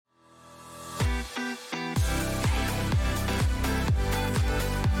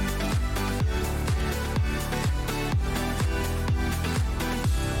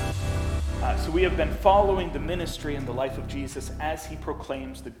So we have been following the ministry and the life of Jesus as he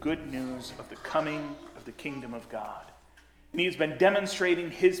proclaims the good news of the coming of the kingdom of God. And he has been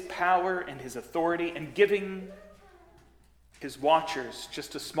demonstrating his power and his authority and giving his watchers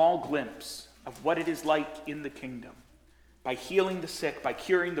just a small glimpse of what it is like in the kingdom. By healing the sick, by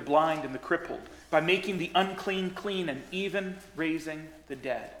curing the blind and the crippled, by making the unclean clean, and even raising the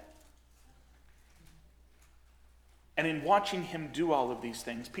dead. And in watching him do all of these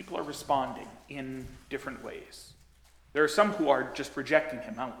things, people are responding in different ways. There are some who are just rejecting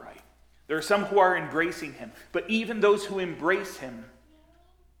him outright. There are some who are embracing him. But even those who embrace him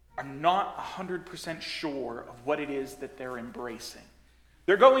are not 100% sure of what it is that they're embracing.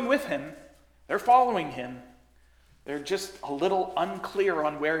 They're going with him. They're following him. They're just a little unclear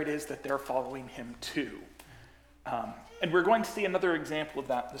on where it is that they're following him to. And we're going to see another example of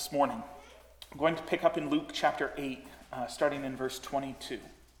that this morning. I'm going to pick up in Luke chapter 8, starting in verse 22.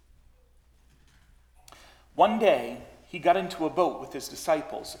 One day, he got into a boat with his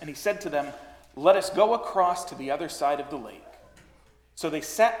disciples, and he said to them, "Let us go across to the other side of the lake." So they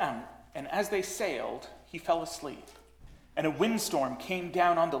set out, and as they sailed, he fell asleep. And a windstorm came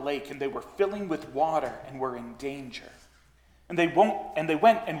down on the lake, and they were filling with water and were in danger. And they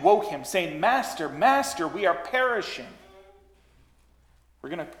went and woke him, saying, "Master, Master, we are perishing."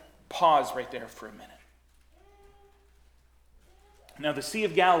 We're going to pause right there for a minute. Now, the Sea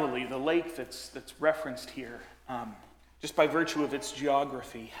of Galilee, the lake that's referenced here, just by virtue of its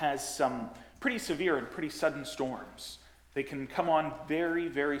geography, has some pretty severe and pretty sudden storms. They can come on very,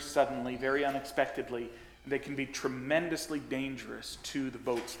 very suddenly, very unexpectedly. They can be tremendously dangerous to the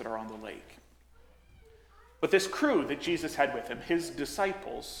boats that are on the lake. But this crew that Jesus had with him, his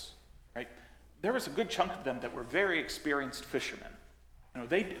disciples, right, there was a good chunk of them that were very experienced fishermen. You know,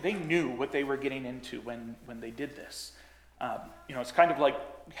 they knew what they were getting into when they did this. It's kind of like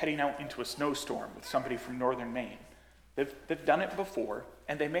heading out into a snowstorm with somebody from northern Maine. They've done it before,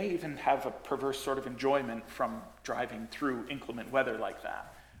 and they may even have a perverse sort of enjoyment from driving through inclement weather like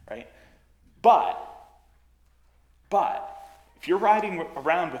that, right? But if you're riding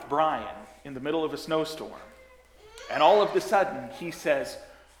around with Brian in the middle of a snowstorm, and all of a sudden he says,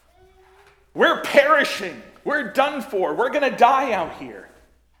 "We're perishing, we're done for, we're going to die out here,"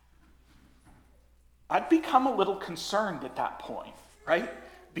 I'd become a little concerned at that point, right?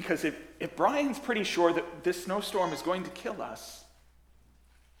 Because if Brian's pretty sure that this snowstorm is going to kill us,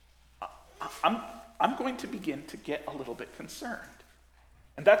 I'm going to begin to get a little bit concerned.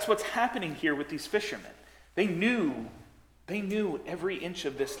 And that's what's happening here with these fishermen. They knew every inch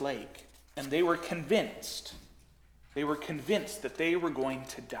of this lake, and they were convinced that they were going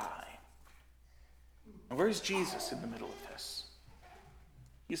to die. And where's Jesus in the middle of this?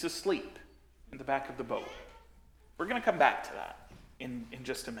 He's asleep in the back of the boat. We're going to come back to that in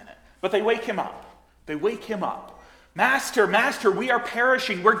just a minute. But they wake him up. "Master, Master, we are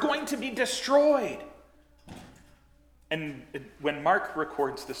perishing. We're going to be destroyed." And when Mark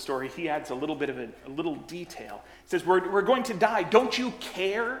records the story, he adds a little bit of a little detail. He says, we're going to die. Don't you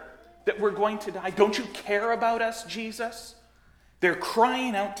care that we're going to die? Don't you care about us, Jesus? They're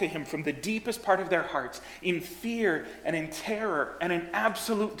crying out to him from the deepest part of their hearts, in fear and in terror and in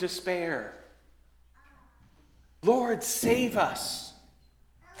absolute despair. "Lord, save us.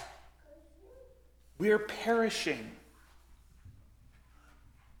 We're perishing."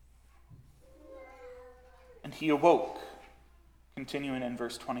 And he awoke, continuing in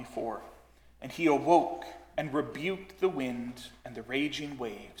verse 24, "And he awoke and rebuked the wind and the raging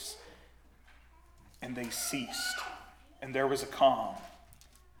waves, and they ceased, and there was a calm.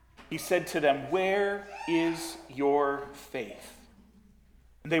 He said to them, 'Where is your faith?'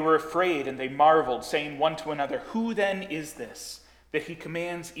 And they were afraid, and they marveled, saying one to another, 'Who then is this, that he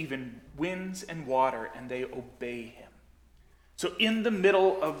commands even winds and water, and they obey him?'" So in the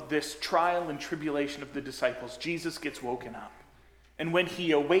middle of this trial and tribulation of the disciples, Jesus gets woken up. And when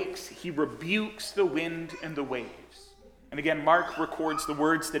he awakes, he rebukes the wind and the waves. And again, Mark records the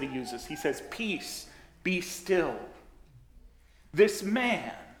words that he uses. He says, "Peace, be still." This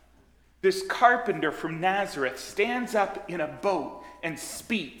man, this carpenter from Nazareth, stands up in a boat and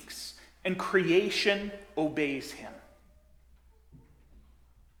speaks, and creation obeys him.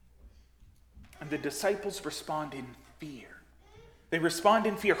 And the disciples respond in fear. They respond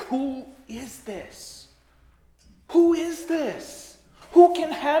in fear. Who is this? Who is this? Who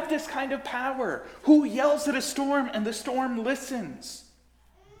can have this kind of power? Who yells at a storm and the storm listens?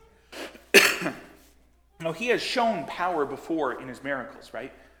 Now, he has shown power before in his miracles,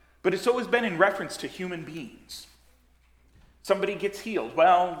 right? But it's always been in reference to human beings. Somebody gets healed.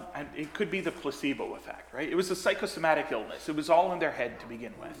 Well, it could be the placebo effect, right? It was a psychosomatic illness. It was all in their head to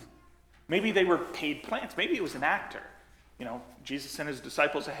begin with. Maybe they were paid plants. Maybe it was an actor. Jesus sent his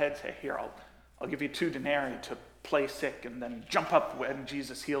disciples ahead, say, here, I'll give you 2 denarii to play sick and then jump up when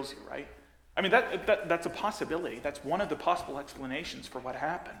Jesus heals you, right? I mean, that's a possibility. That's one of the possible explanations for what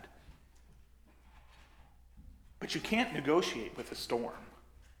happened. But you can't negotiate with a storm.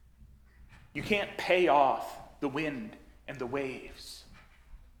 You can't pay off the wind and the waves.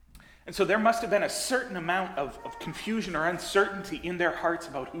 And so there must have been a certain amount of confusion or uncertainty in their hearts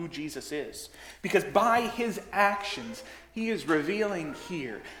about who Jesus is. Because by his actions, he is revealing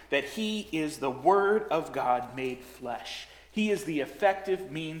here that he is the Word of God made flesh. He is the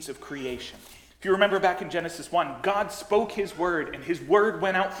effective means of creation. If you remember back in Genesis 1, God spoke his word, and his word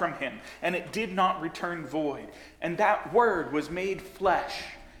went out from him, and it did not return void. And that word was made flesh.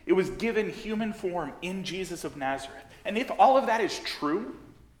 It was given human form in Jesus of Nazareth. And if all of that is true,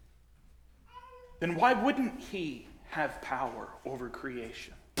 then why wouldn't he have power over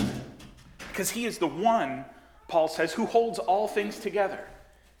creation? Because he is the one, Paul says, who holds all things together.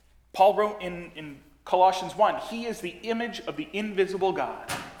 Paul wrote in Colossians 1, he is the image of the invisible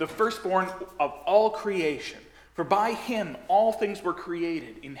God, the firstborn of all creation. For by him all things were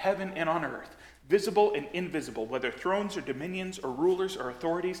created in heaven and on earth, visible and invisible, whether thrones or dominions or rulers or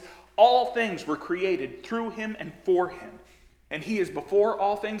authorities. All things were created through him and for him. And he is before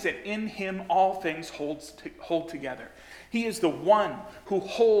all things, and in him all things hold together. He is the one who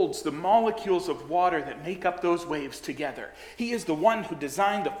holds the molecules of water that make up those waves together. He is the one who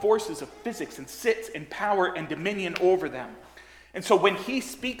designed the forces of physics and sits in power and dominion over them. And so when he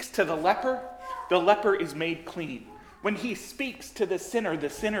speaks to the leper is made clean. When he speaks to the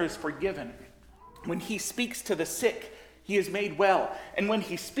sinner is forgiven. When he speaks to the sick, he is made well. And when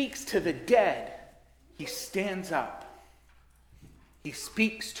he speaks to the dead, he stands up. He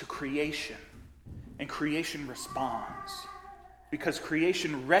speaks to creation, and creation responds, because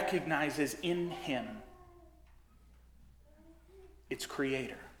creation recognizes in him its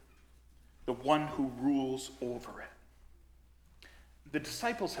creator, the one who rules over it. The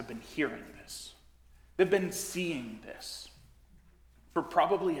disciples have been hearing this. They've been seeing this for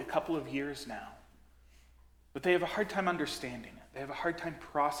probably a couple of years now, but they have a hard time understanding it. They have a hard time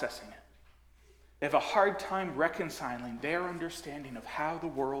processing it. They have a hard time reconciling their understanding of how the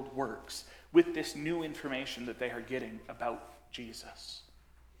world works with this new information that they are getting about Jesus.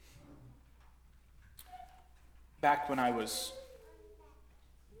 Back when I was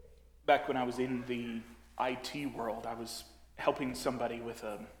in the IT world, I was helping somebody with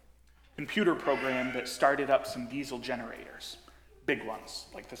a computer program that started up some diesel generators, big ones,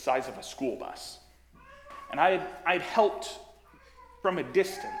 like the size of a school bus. And I'd helped from a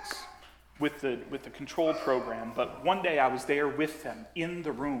distance with the control program, but one day I was there with them in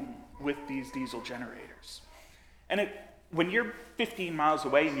the room with these diesel generators. And when you're 15 miles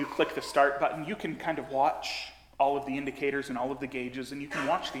away and you click the start button, you can kind of watch all of the indicators and all of the gauges, and you can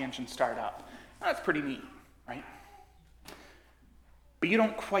watch the engine start up. That's pretty neat, right? But you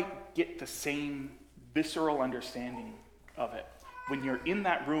don't quite get the same visceral understanding of it when you're in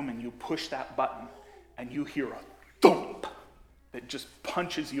that room and you push that button and you hear a thump that just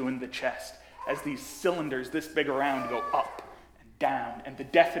punches you in the chest as these cylinders this big around go up and down, and the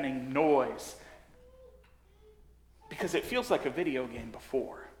deafening noise. Because it feels like a video game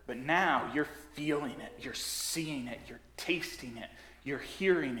before, but now you're feeling it, you're seeing it, you're tasting it, you're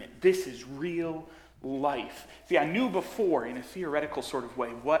hearing it. This is real life. See, I knew before in a theoretical sort of way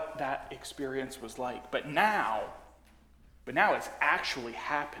what that experience was like, but now it's actually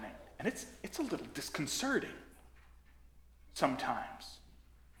happening, and it's a little disconcerting. Sometimes.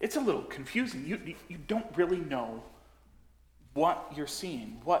 It's a little confusing. You don't really know what you're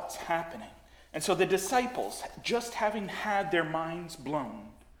seeing, what's happening. And so the disciples, just having had their minds blown,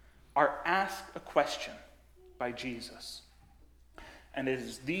 are asked a question by Jesus. And it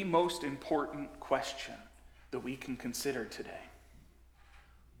is the most important question that we can consider today.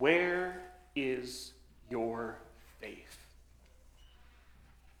 Where is your faith?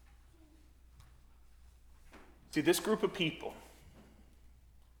 See, this group of people,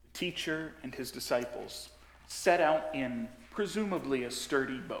 the teacher and his disciples, set out in presumably a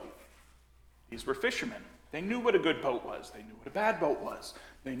sturdy boat. These were fishermen. They knew what a good boat was. They knew what a bad boat was.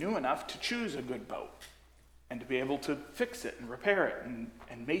 They knew enough to choose a good boat and to be able to fix it and repair it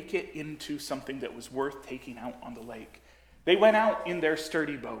and make it into something that was worth taking out on the lake. They went out in their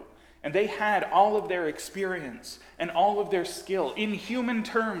sturdy boat, and they had all of their experience and all of their skill. In human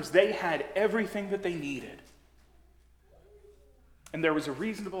terms, they had everything that they needed. And there was a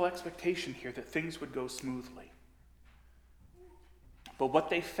reasonable expectation here that things would go smoothly. But what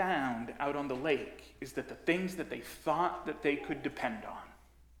they found out on the lake is that the things that they thought that they could depend on,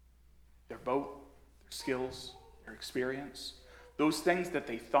 their boat, their skills, their experience, those things that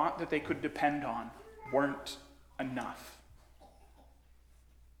they thought that they could depend on weren't enough.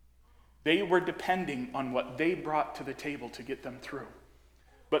 They were depending on what they brought to the table to get them through.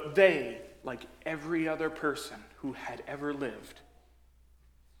 But they, like every other person who had ever lived,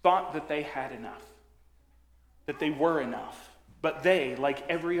 thought that they had enough, that they were enough. But they, like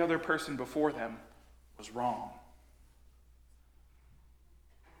every other person before them, was wrong.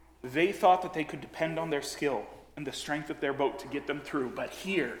 They thought that they could depend on their skill and the strength of their boat to get them through. But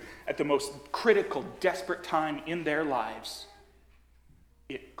here, at the most critical, desperate time in their lives,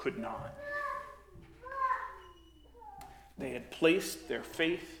 it could not. They had placed their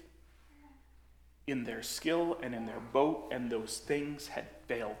faith in their skill and in their boat, and those things had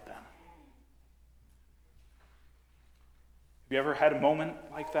failed them. Have you ever had a moment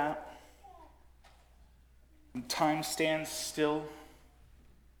like that? When time stands still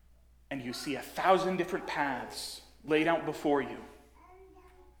and you see 1,000 different paths laid out before you,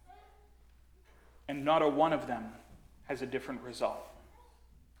 and not a one of them has a different result.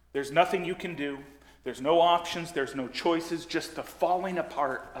 There's nothing you can do. There's no options. There's no choices. Just the falling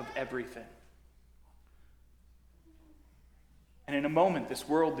apart of everything. And in a moment, this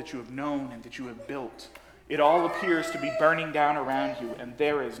world that you have known and that you have built, it all appears to be burning down around you, and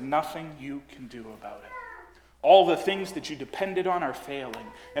there is nothing you can do about it. All the things that you depended on are failing,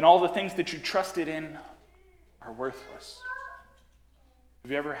 and all the things that you trusted in are worthless.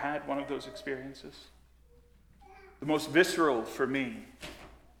 Have you ever had one of those experiences? The most visceral for me,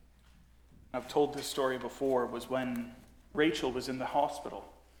 I've told this story before, was when Rachel was in the hospital,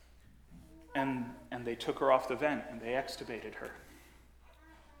 and they took her off the vent and they extubated her.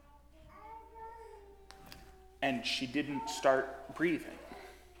 And she didn't start breathing.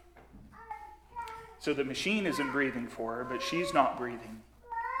 So the machine isn't breathing for her, but she's not breathing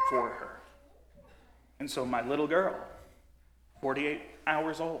for her. And so my little girl, 48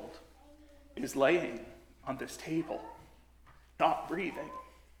 hours old, is laying on this table, not breathing.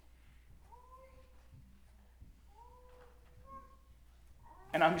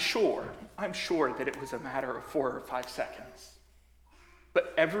 And I'm sure that it was a matter of 4 or 5 seconds.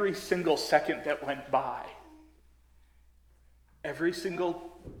 But every single second that went by, every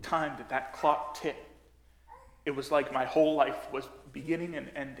single time that clock ticked, it was like my whole life was beginning and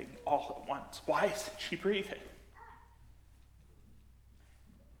ending all at once. Why isn't she breathing?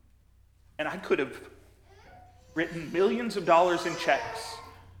 And I could have written millions of dollars in checks.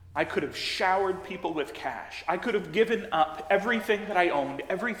 I could have showered people with cash. I could have given up everything that I owned,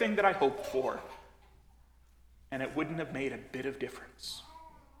 everything that I hoped for, and it wouldn't have made a bit of difference.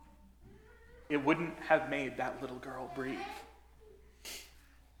 It wouldn't have made that little girl breathe.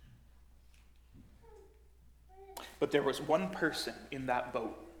 But there was one person in that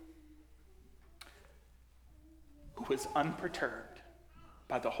boat who was unperturbed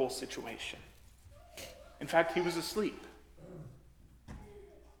by the whole situation. In fact, he was asleep.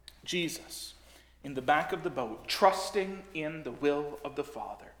 Jesus, in the back of the boat, trusting in the will of the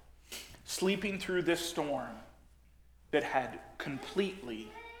Father, sleeping through this storm that had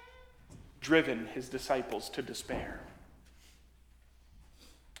completely driven his disciples to despair.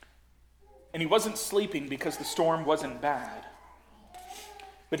 And he wasn't sleeping because the storm wasn't bad,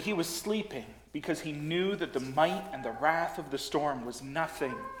 but he was sleeping because he knew that the might and the wrath of the storm was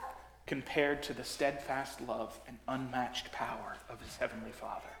nothing compared to the steadfast love and unmatched power of his heavenly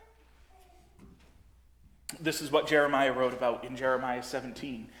Father. This is what Jeremiah wrote about in Jeremiah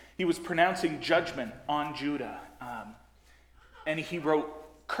 17. He was pronouncing judgment on Judah, and he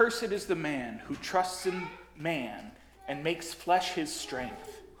wrote, "Cursed is the man who trusts in man and makes flesh his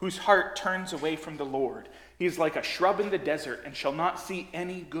strength, whose heart turns away from the Lord. He is like a shrub in the desert and shall not see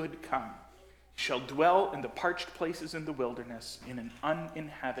any good come. He shall dwell in the parched places in the wilderness, in an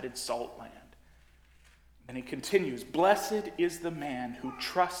uninhabited salt land." And he continues, "Blessed is the man who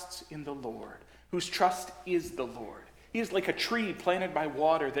trusts in the Lord, whose trust is the Lord. He is like a tree planted by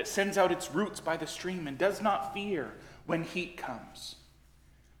water that sends out its roots by the stream and does not fear when heat comes,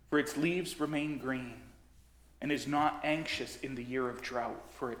 for its leaves remain green, and is not anxious in the year of drought,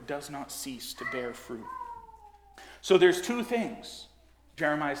 for it does not cease to bear fruit." So there's 2 things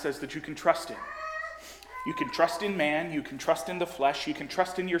Jeremiah says that you can trust in. You can trust in man, you can trust in the flesh, you can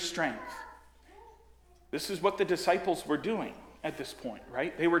trust in your strength. This is what the disciples were doing at this point,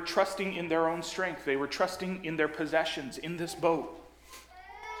 right? They were trusting in their own strength. They were trusting in their possessions in this boat.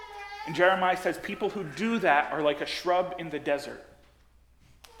 And Jeremiah says people who do that are like a shrub in the desert.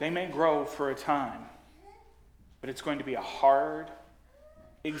 They may grow for a time, but it's going to be a hard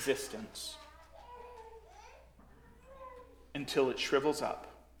existence until it shrivels up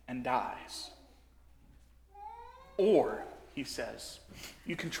and dies. Or, he says,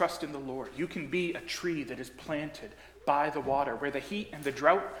 you can trust in the Lord. You can be a tree that is planted by the water, where the heat and the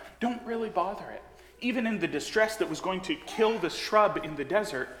drought don't really bother it. Even in the distress that was going to kill the shrub in the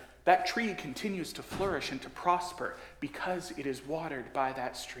desert, that tree continues to flourish and to prosper because it is watered by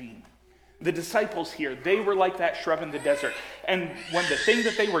that stream. The disciples here, they were like that shrub in the desert. And when the thing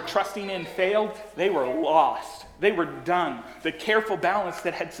that they were trusting in failed, they were lost. They were done. The careful balance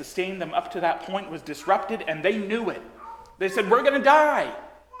that had sustained them up to that point was disrupted, and they knew it. They said, we're going to die.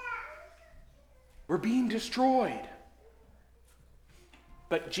 We're being destroyed.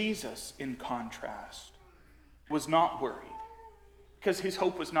 But Jesus, in contrast, was not worried, because his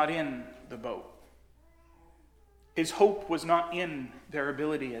hope was not in the boat. His hope was not in their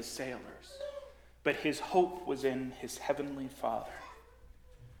ability as sailors, but his hope was in his heavenly Father.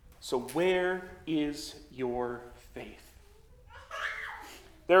 So where is your faith?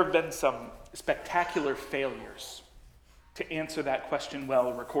 There have been some spectacular failures to answer that question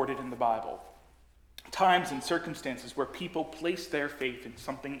well recorded in the Bible. Times and circumstances where people place their faith in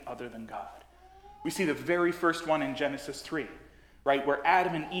something other than God. We see the very first one in Genesis 3. Right, where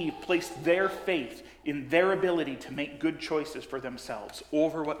Adam and Eve placed their faith in their ability to make good choices for themselves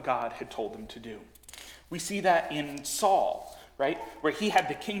over what God had told them to do. We see that in Saul, right, where he had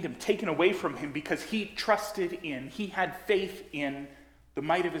the kingdom taken away from him because he had faith in the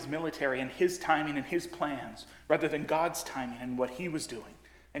might of his military and his timing and his plans, rather than God's timing and what he was doing.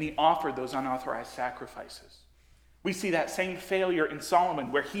 And he offered those unauthorized sacrifices. We see that same failure in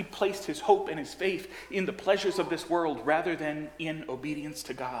Solomon, where he placed his hope and his faith in the pleasures of this world rather than in obedience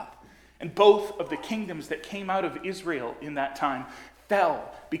to God. And both of the kingdoms that came out of Israel in that time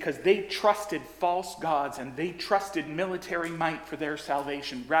fell because they trusted false gods and they trusted military might for their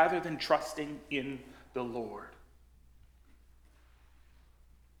salvation rather than trusting in the Lord.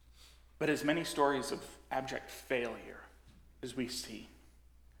 But as many stories of abject failure as we see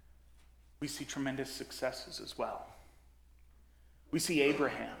tremendous successes as well. We see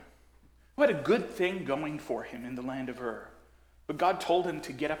Abraham, who had a good thing going for him in the land of Ur. But God told him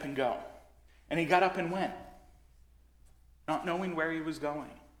to get up and go. And he got up and went, not knowing where he was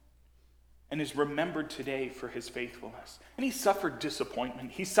going. And is remembered today for his faithfulness. And he suffered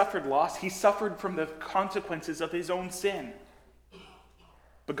disappointment. He suffered loss. He suffered from the consequences of his own sin.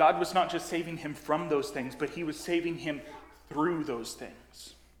 But God was not just saving him from those things, but he was saving him through those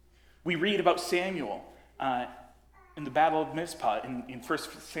things. We read about Samuel in the Battle of Mizpah in 1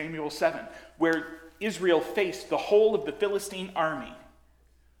 Samuel 7, where Israel faced the whole of the Philistine army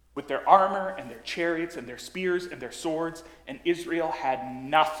with their armor and their chariots and their spears and their swords, and Israel had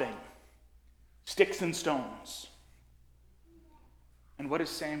nothing. Sticks and stones. And what does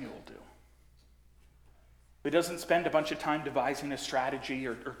Samuel do? He doesn't spend a bunch of time devising a strategy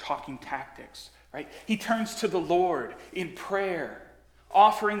or talking tactics, right? He turns to the Lord in prayer,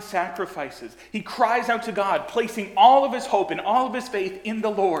 offering sacrifices. He cries out to God, placing all of his hope and all of his faith in the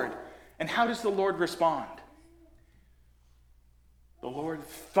Lord. And how does the Lord respond? The Lord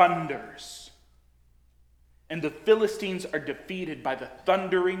thunders. And the Philistines are defeated by the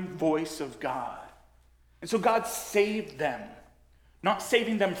thundering voice of God. And so God saved them. Not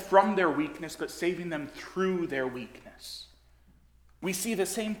saving them from their weakness, but saving them through their weakness. We see the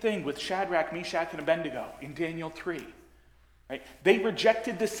same thing with Shadrach, Meshach, and Abednego in Daniel 3. Right? They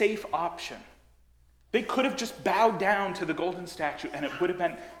rejected the safe option. They could have just bowed down to the golden statue and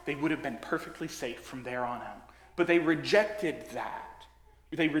they would have been perfectly safe from there on out. But they rejected that.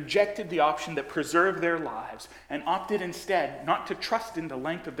 They rejected the option that preserved their lives and opted instead not to trust in the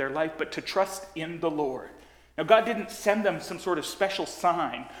length of their life, but to trust in the Lord. Now, God didn't send them some sort of special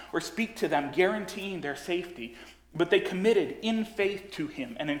sign or speak to them guaranteeing their safety. But they committed in faith to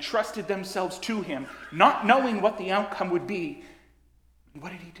him and entrusted themselves to him, not knowing what the outcome would be.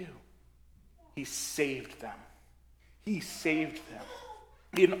 What did he do? He saved them. He saved them.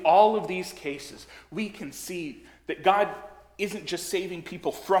 In all of these cases, we can see that God isn't just saving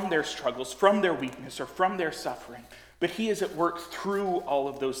people from their struggles, from their weakness, or from their suffering, but he is at work through all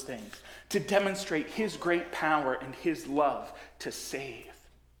of those things to demonstrate his great power and his love to save.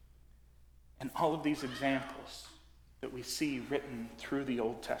 And all of these examples that we see written through the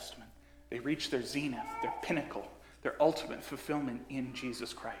Old Testament, they reach their zenith, their pinnacle, their ultimate fulfillment in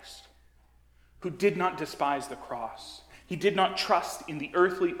Jesus Christ, who did not despise the cross. He did not trust in the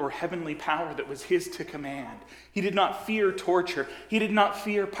earthly or heavenly power that was his to command. He did not fear torture. He did not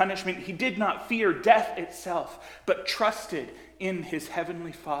fear punishment. He did not fear death itself, but trusted in his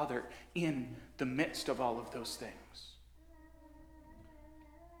heavenly Father in the midst of all of those things.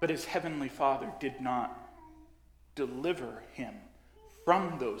 But his heavenly Father did not deliver him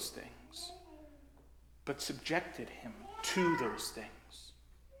from those things, but subjected him to those things.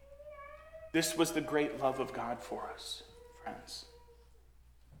 This was the great love of God for us, friends.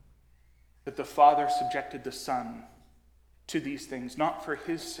 That the Father subjected the Son to these things, not for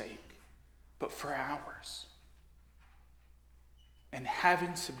his sake, but for ours. And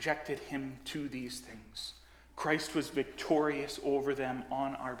having subjected him to these things, Christ was victorious over them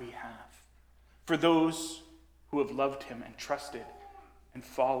on our behalf. For those who have loved him and trusted and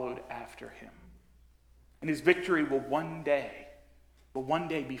followed after him. And his victory will one day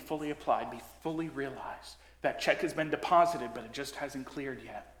be fully applied, be fully realized. That check has been deposited, but it just hasn't cleared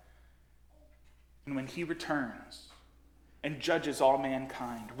yet. And when he returns and judges all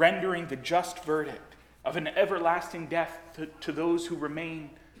mankind, rendering the just verdict of an everlasting death to those who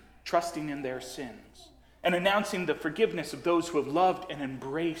remain trusting in their sins, and announcing the forgiveness of those who have loved and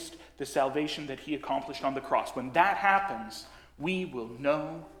embraced the salvation that he accomplished on the cross. When that happens, we will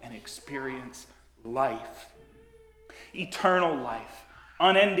know and experience life. Eternal life,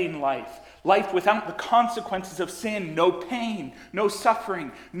 unending life, life without the consequences of sin, no pain, no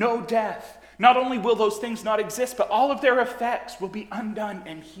suffering, no death. Not only will those things not exist, but all of their effects will be undone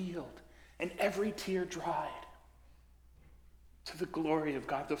and healed, and every tear dried, to the glory of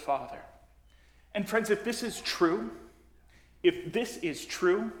God the Father. And friends, if this is true, if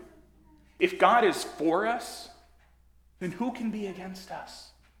God is for us, then who can be against us?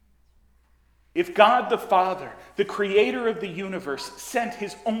 If God the Father, the creator of the universe, sent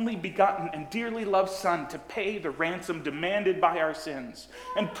his only begotten and dearly loved Son to pay the ransom demanded by our sins,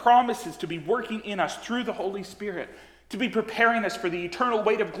 and promises to be working in us through the Holy Spirit, to be preparing us for the eternal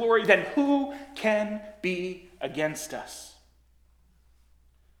weight of glory, then who can be against us?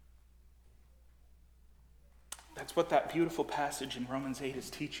 That's what that beautiful passage in Romans 8 is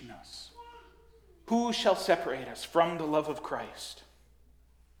teaching us. Who shall separate us from the love of Christ?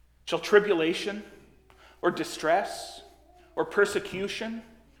 Shall tribulation, or distress, or persecution,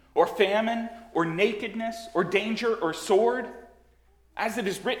 or famine, or nakedness, or danger, or sword? As it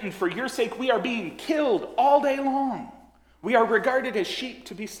is written, for your sake we are being killed all day long. We are regarded as sheep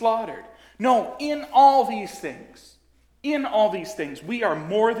to be slaughtered. No, in all these things, we are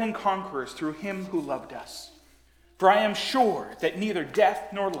more than conquerors through him who loved us. For I am sure that neither death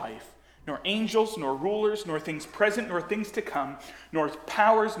nor life, nor angels, nor rulers, nor things present, nor things to come, nor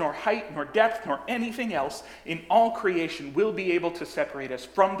powers, nor height, nor depth, nor anything else in all creation will be able to separate us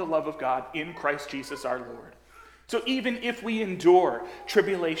from the love of God in Christ Jesus our Lord. So even if we endure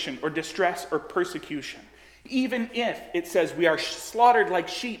tribulation or distress or persecution, even if it says we are slaughtered like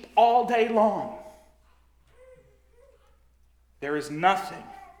sheep all day long, there is nothing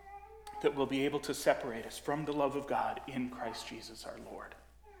that will be able to separate us from the love of God in Christ Jesus our Lord.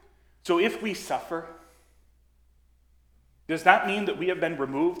 So if we suffer, does that mean that we have been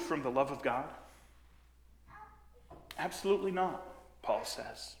removed from the love of God? Absolutely not, Paul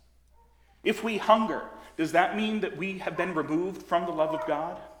says. If we hunger, does that mean that we have been removed from the love of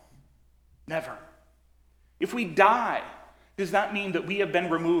God? Never. If we die, does that mean that we have been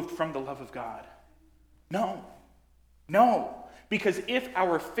removed from the love of God? No. No. Because if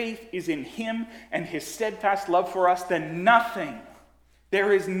our faith is in him and his steadfast love for us, then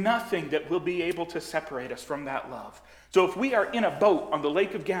there is nothing that will be able to separate us from that love. So if we are in a boat on the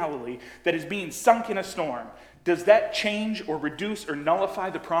Lake of Galilee that is being sunk in a storm, does that change or reduce or nullify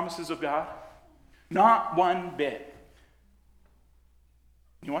the promises of God? Not one bit.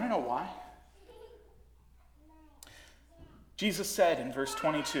 You want to know why? Jesus said in verse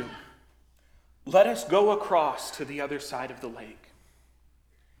 22, "Let us go across to the other side of the lake."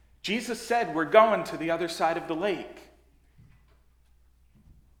 Jesus said we're going to the other side of the lake.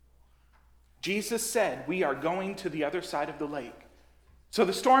 Jesus said we are going to the other side of the lake. So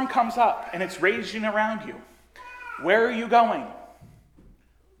the storm comes up and it's raging around you. Where are you going?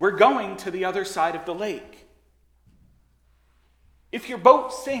 We're going to the other side of the lake. If your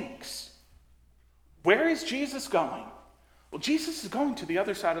boat sinks, where is Jesus going? Well, Jesus is going to the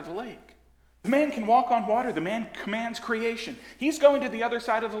other side of the lake. The man can walk on water. The man commands creation. He's going to the other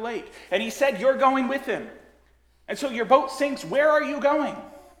side of the lake. And he said, you're going with him. And so your boat sinks. Where are you going?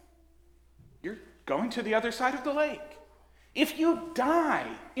 You're going to the other side of the lake. If you die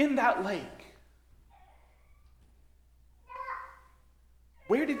in that lake,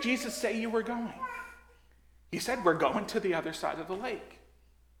 where did Jesus say you were going? He said, we're going to the other side of the lake.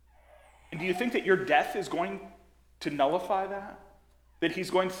 And do you think that your death is going to nullify that? That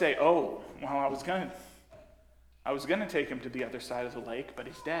he's going to say, oh, well, I was going to take him to the other side of the lake, but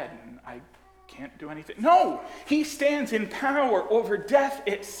he's dead, and I can't do anything. No, he stands in power over death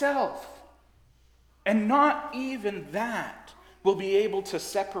itself. And not even that, will be able to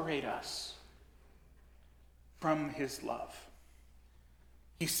separate us from his love.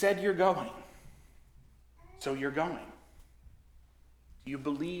 He said you're going, so you're going. Do you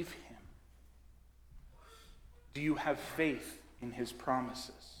believe him? Do you have faith in his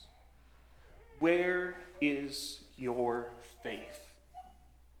promises? Where is your faith?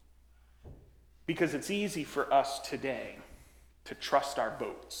 Because it's easy for us today to trust our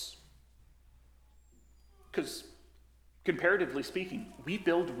boats. Because comparatively speaking, we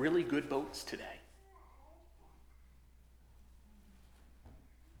build really good boats today.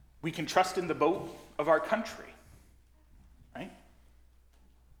 We can trust in the boat of our country, right?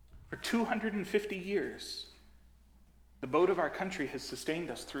 For 250 years, the boat of our country has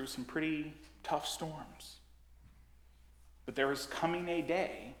sustained us through some pretty tough storms. But there is coming a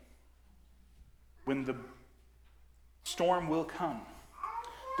day when the storm will come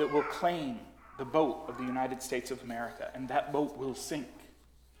that will claim the boat of the United States of America, and that boat will sink.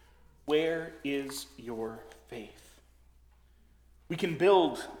 Where is your faith? We can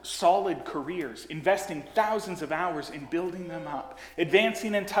build solid careers, investing thousands of hours in building them up,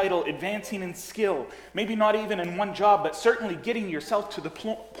 advancing in title, advancing in skill, maybe not even in one job, but certainly getting yourself to the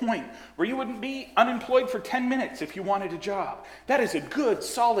point where you wouldn't be unemployed for 10 minutes if you wanted a job. That is a good,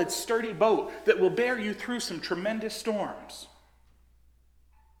 solid, sturdy boat that will bear you through some tremendous storms.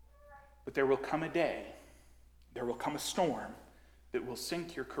 But there will come a day, there will come a storm that will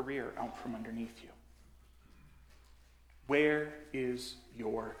sink your career out from underneath you. Where is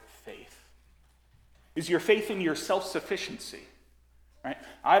your faith? Is your faith in your self-sufficiency? Right?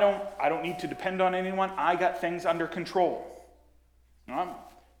 I don't need to depend on anyone. I got things under control.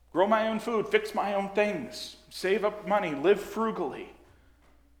 Grow my own food, fix my own things, save up money, live frugally.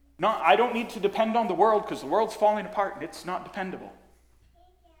 No, I don't need to depend on the world because the world's falling apart and it's not dependable.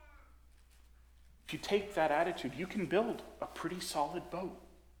 If you take that attitude, you can build a pretty solid boat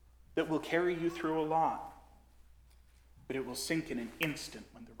that will carry you through a lot. But it will sink in an instant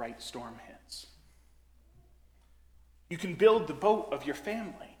when the right storm hits. You can build the boat of your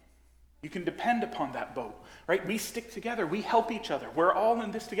family. You can depend upon that boat, right? We stick together. We help each other. We're all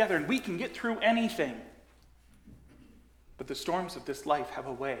in this together, and we can get through anything. But the storms of this life have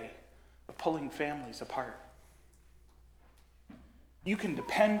a way of pulling families apart. You can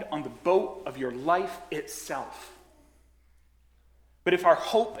depend on the boat of your life itself. But if our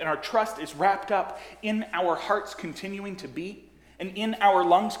hope and our trust is wrapped up in our hearts continuing to beat and in our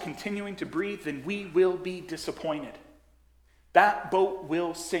lungs continuing to breathe, then we will be disappointed. That boat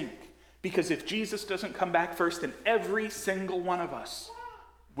will sink. Because if Jesus doesn't come back first, then every single one of us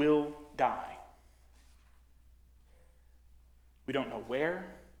will die. We don't know where,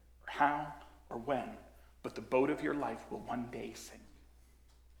 or how, or when, but the boat of your life will one day sink.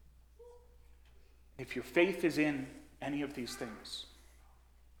 If your faith is in any of these things,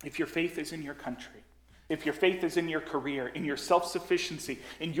 if your faith is in your country, if your faith is in your career, in your self-sufficiency,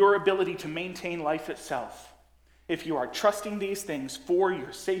 in your ability to maintain life itself, if you are trusting these things for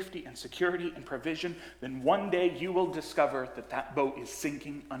your safety and security and provision, then one day you will discover that that boat is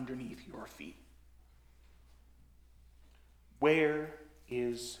sinking underneath your feet. Where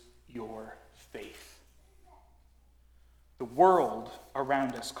is your faith? The world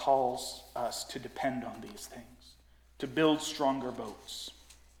around us calls us to depend on these things, to build stronger boats.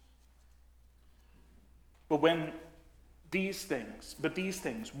 But when these things,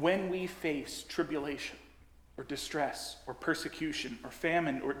 when we face tribulation or distress or persecution or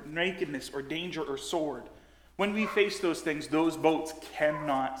famine or nakedness or danger or sword, when we face those things, those boats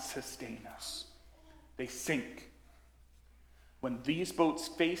cannot sustain us. They sink. When these boats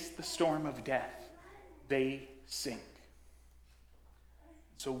face the storm of death, they sink.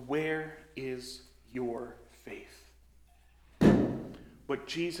 So where is your faith? What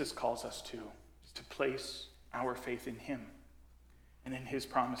Jesus calls us to to place our faith in him and in his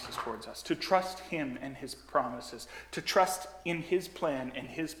promises towards us, to trust him and his promises, to trust in his plan and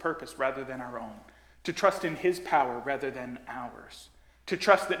his purpose rather than our own, to trust in his power rather than ours, to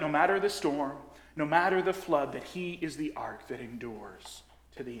trust that no matter the storm, no matter the flood, that he is the ark that endures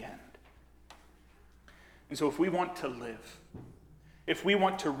to the end. And so if we want to live, if we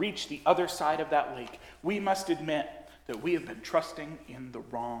want to reach the other side of that lake, we must admit that we have been trusting in the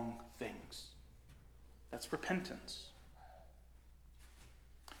wrong things. That's repentance.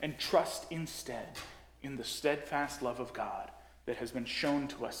 And trust instead in the steadfast love of God that has been shown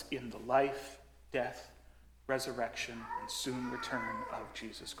to us in the life, death, resurrection, and soon return of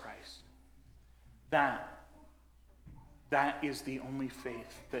Jesus Christ. That is the only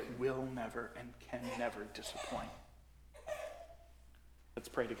faith that will never and can never disappoint. Let's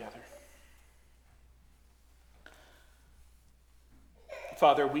pray together.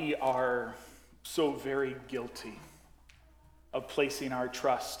 Father, we are so very guilty of placing our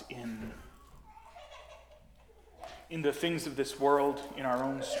trust in the things of this world, in our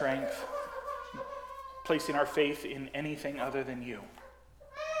own strength, placing our faith in anything other than you.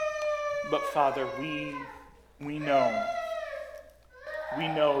 But Father, we know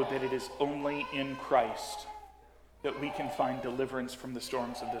that it is only in Christ that we can find deliverance from the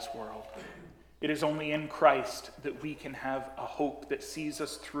storms of this world. It is only in Christ that we can have a hope that sees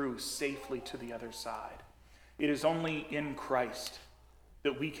us through safely to the other side. It is only in Christ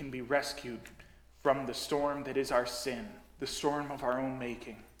that we can be rescued from the storm that is our sin, the storm of our own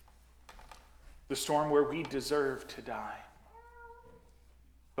making, the storm where we deserve to die.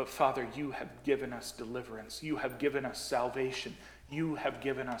 But Father, you have given us deliverance. You have given us salvation. You have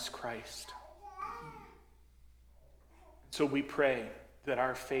given us Christ. So we pray that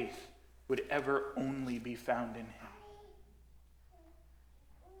our faith would ever only be found in him.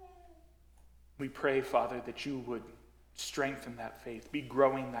 We pray, Father, that you would strengthen that faith, be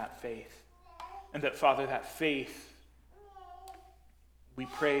growing that faith. And that, Father, that faith, we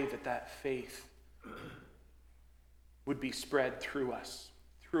pray that that faith would be spread through us,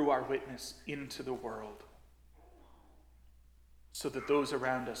 through our witness into the world. So that those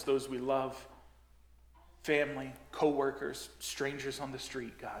around us, those we love, family, co-workers, strangers on the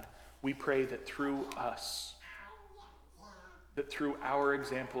street, God, we pray that through us, that through our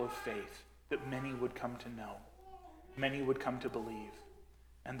example of faith, that many would come to know, many would come to believe,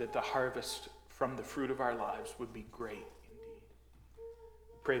 and that the harvest from the fruit of our lives would be great indeed.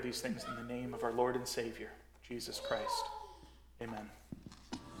 We pray these things in the name of our Lord and Savior, Jesus Christ. Amen.